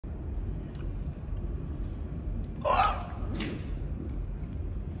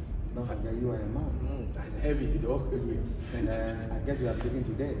No, I guess you are a man. That's heavy, though. And I guess you are taking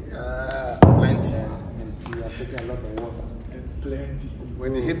today. Plenty. And you are taking a lot of water. And plenty.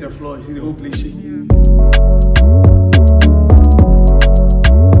 When you hit the floor, you see the whole place shaking.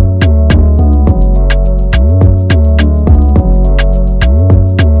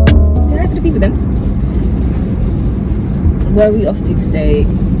 Say hi to the people then. Where are we off to today?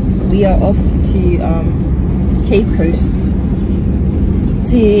 We are off to Cape Coast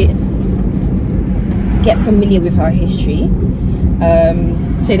to get familiar with our history.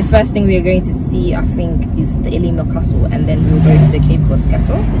 So the first thing we are going to see, I think, is the Elmina Castle, and then we'll go to the Cape Coast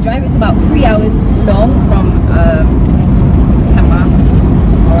Castle. The drive is about 3 hours long from Tama.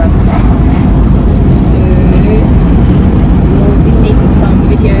 So we'll be making some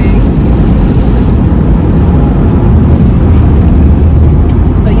videos.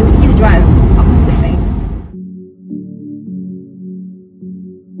 So you'll see the drive up to the place.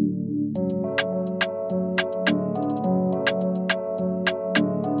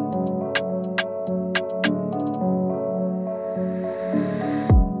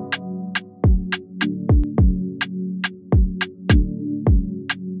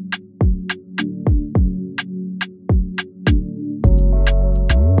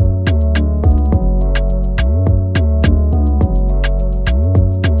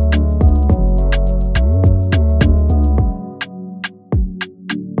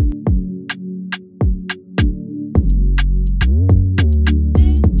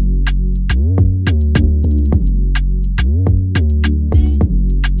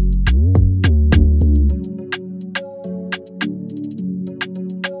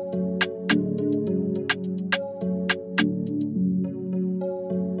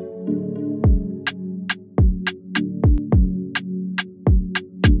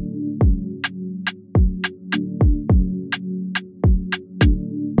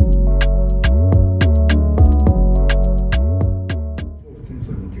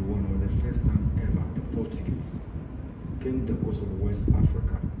 Came to the coast of West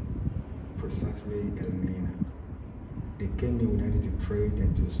Africa, precisely Elmina. They came here with idea to trade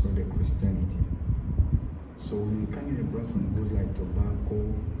and to spread the Christianity. So when they came here, they brought some goods like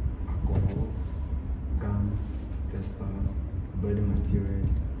tobacco, alcohol, guns, textiles, building materials,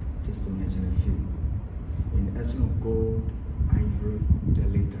 just to mention a few. In the essence of gold, ivory, the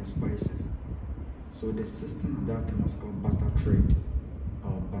latest spices. So the system at that time was called barter trade,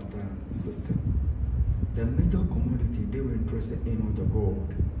 or barter system. The major commodity they were interested in was the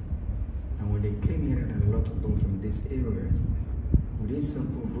gold. And when they came here and a lot of gold from this area, with this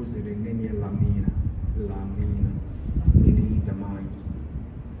simple goods they named it Lamina, meaning the mines.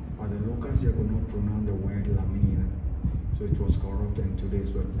 But the locals here could not pronounce the word Lamina, so it was corrupted in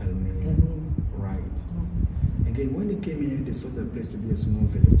today's word Elmina. Right. Again, when they came here, they saw the place to be a small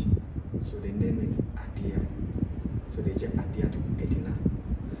village, so they named it Adia. So they changed Adia to Edina.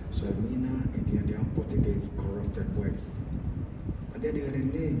 So Elmina, Edina, they are Portuguese corrupted words. But then they had a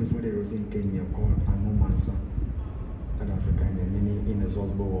name before the European came here called Anumansa, an African name, meaning in the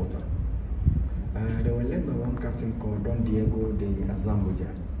Zosbo water. They were led by one captain called Don Diego de Azambuja.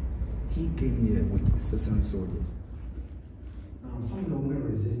 He came here with 600 soldiers. Now, some of the women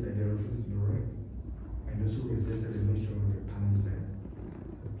resisted, they refused to be raped. And those who resisted, they made sure they punished them.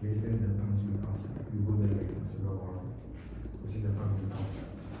 The place less than punishment outside. We go there later, so don't worry. We see the punishment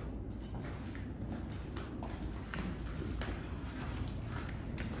outside.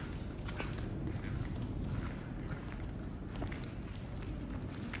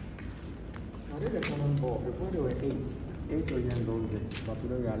 Now, they're the common ball. Before there were 8 or young those days, but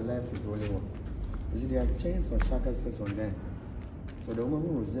today we are left with only 1. You see, there are chains or shackles first on them. So the women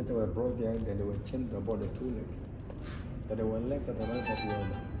who resisted were brought there, then they were chained about the 2 legs. But they were left at the right of the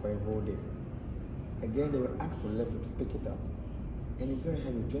other for a whole day. Again, they were asked to lift it to pick it up. And it's very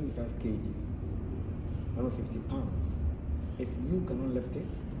heavy, 25 kg, 150 pounds. If you cannot lift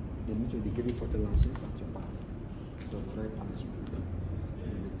it, they need to give you 40 lashes at your back. So very punishment.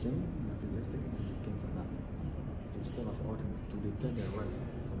 And the chain, you have to lift it, and you came for that. To serve as order, to deter the rest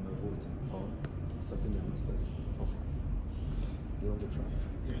from the vote or accepting the master's offer. You want to try?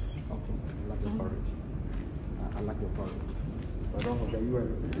 Yes. Okay, I like your courage. I like your courage. But don't forget, you are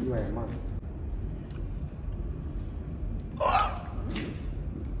a man.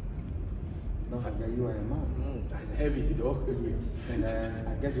 Don't forget, you are a man. That's heavy, though. And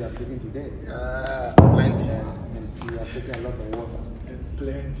I guess you are taking today. Plenty. And you are taking a lot of water. And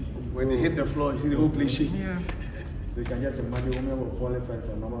plenty. When you hit the floor, you see the whole place shaking. Yeah. So you can just imagine women will qualify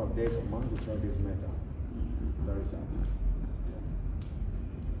for a number of days or months to try this metal. Very sad.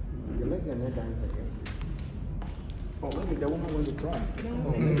 Okay, let's get next time again. Oh, maybe the woman wants to try.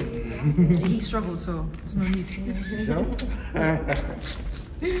 He struggled, so there's no need. No?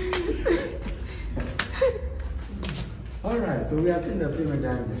 Alright, so we are seeing the female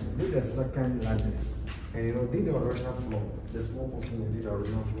dungeons. This is the second largest. And you know, did the original floor. The small portion did the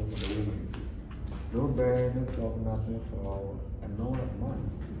original floor for the women. No bed, no cloth, nothing for a number of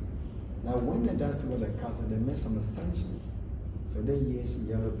months. Now, when they dust over the castle, they made some extensions. So they used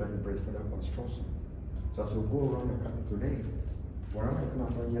yellow band bricks for the construction. So as we go around the castle today, wherever I come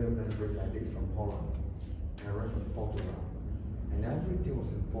across yellow band bricks like this from Holland, and right from Portugal, and everything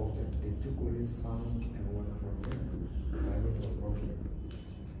was imported. They took only sand and water from there, and it was broken.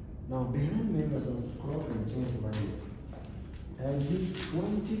 Now, behind me was a crop and change over here. And in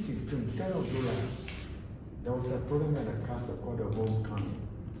 2015, kind of July, there was a program at the castle called the Home Camp.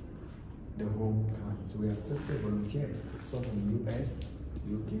 The Home Camp. So we assisted volunteers, some from the US,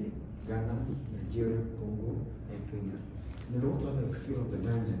 UK, Ghana, Nigeria, Congo, and Kenya. And they want to feel of the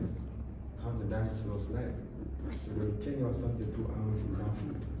dungeons, how the dinosaurs live. So they would change your 72 hours without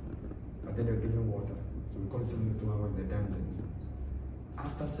food. But then they were giving water. So we call it 72 hours in the dungeons.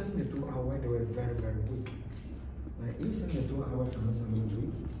 After 72 hours, they were very, very weak. Like if 72 hours are not something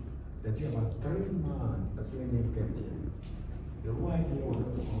weak, that you have about 3 months, that's when you get here. The whole idea was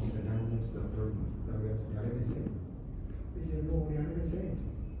not to come the dungeons to the prisons. That we are the same. They said, no, we are the same.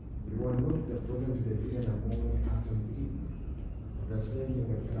 We want to go to the prison to the field and morning, afternoon, evening. That's when you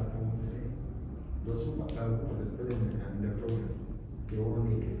were fed up once a day. Those who are the president and the program, they were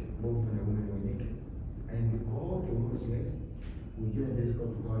naked. Both men and women were naked. And because they were slaves, we did a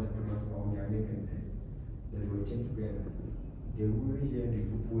difficult to call the members of their nakedness. Then they were chained together. They were here, they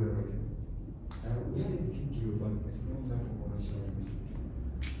could pull everything. We had a video, but it's not time for commercial use.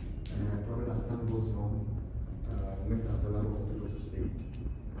 And probably as time goes on, make available for people to see it.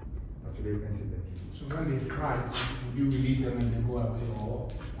 But today you can see the video. So when they cry, would you release them and they go away, or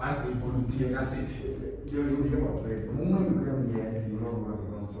once they volunteer, that's it? You'll be afraid. The moment you come here, you know where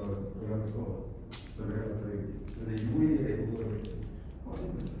you're going to school. So they're afraid. So they really go away. Oh,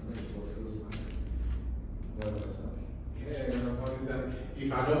 that's so sad. That was sad. Yeah,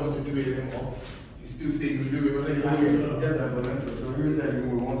 if I don't want to do it anymore, you still say you do it, but then you have Yes, I believe so. So you said you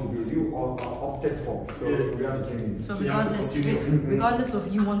will want to do it. You are opted for. So we have to change it. So regardless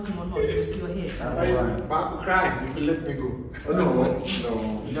of you wanting or not, you're still here. But cry, you will let me go. Oh, no.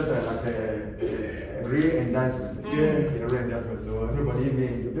 Just like a re-indictment. Yeah, re-indictment. So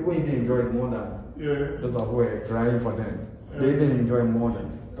people even enjoy it more than those who were crying for them. They even enjoy it more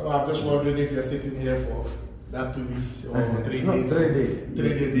than. Oh, I'm just wondering if you're sitting here for that 2 weeks or 3 days. 3 days. 3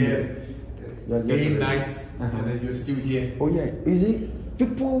 days, yeah. Day and night, and then you're still here. Oh yeah, you see,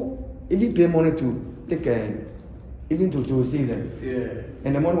 people even pay money to take even to see them. Yeah.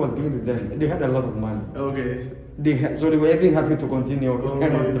 And the money was given to them. They had a lot of money. Okay. So they were even happy to continue.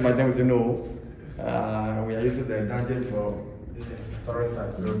 Okay. But then we said no. We are using the dungeons for tourist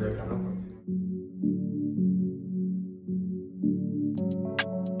sites, so they cannot continue.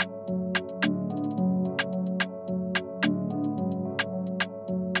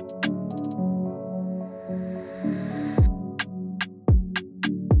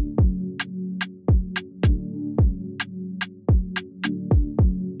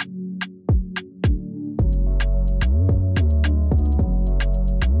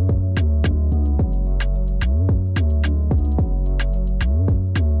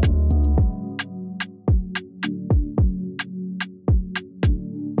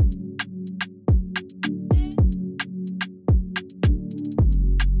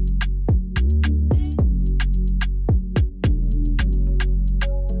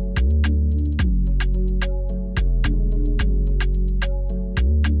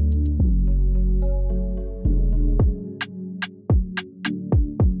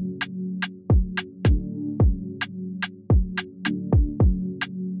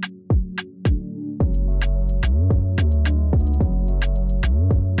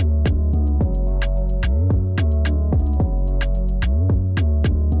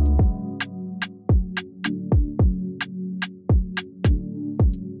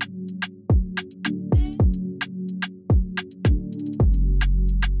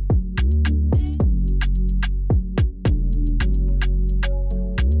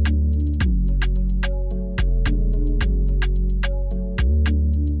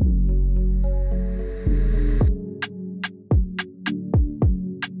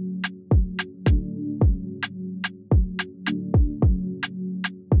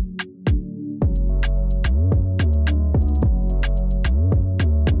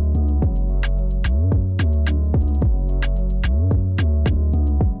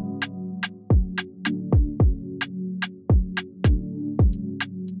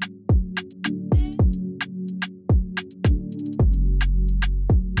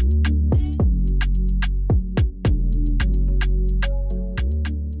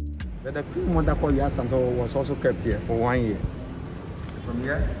 But the Queen Mother called Yasanto was also kept here for 1 year. From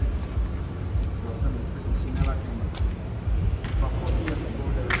here, she never came back. But 4 years ago,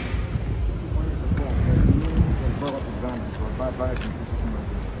 the news was brought up to Ghana, so bye.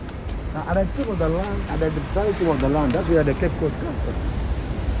 Now, at the tip of the land, at the very tip of the land, that's where the Cape Coast Castle.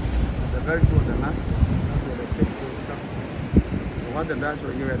 At the very tip of the land, that's where the Cape Coast Castle. So what the Dutch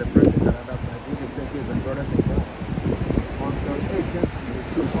were here at the presence on the other side, did the staircase and brothers and God. Until 18th century,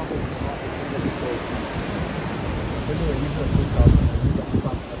 two something is not a single story. When they were using the 2000, they used the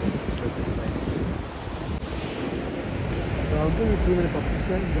sun at the historical site. So I'll give you 2 minutes for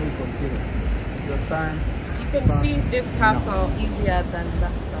pictures, then we continue. Your time. You can see this castle easier than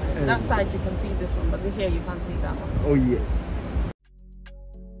that side. That side you can see this one, but here you can't see that one. Oh yes.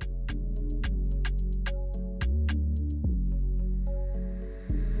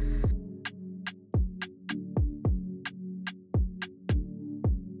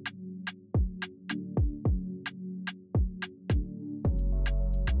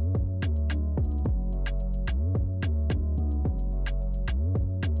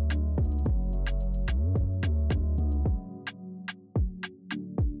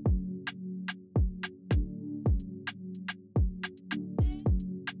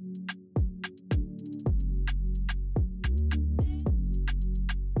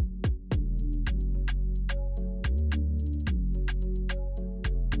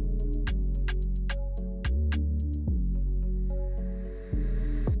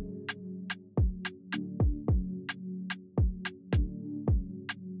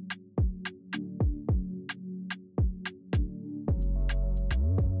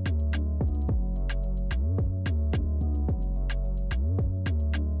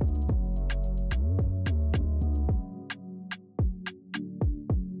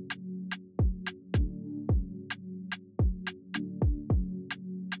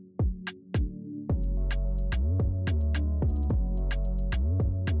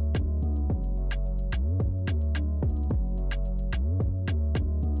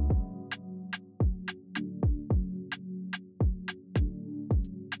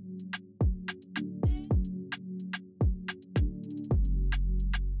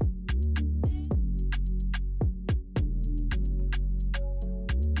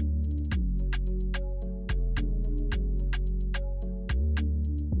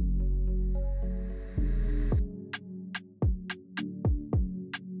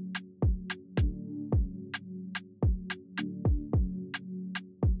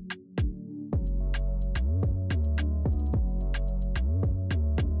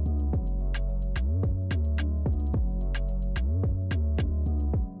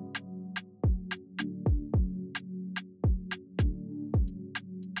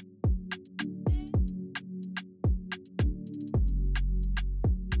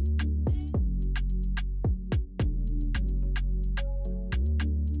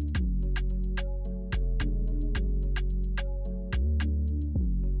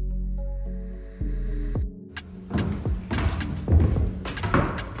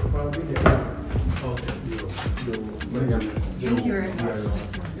 Thank you very much.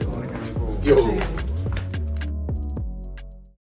 Yo.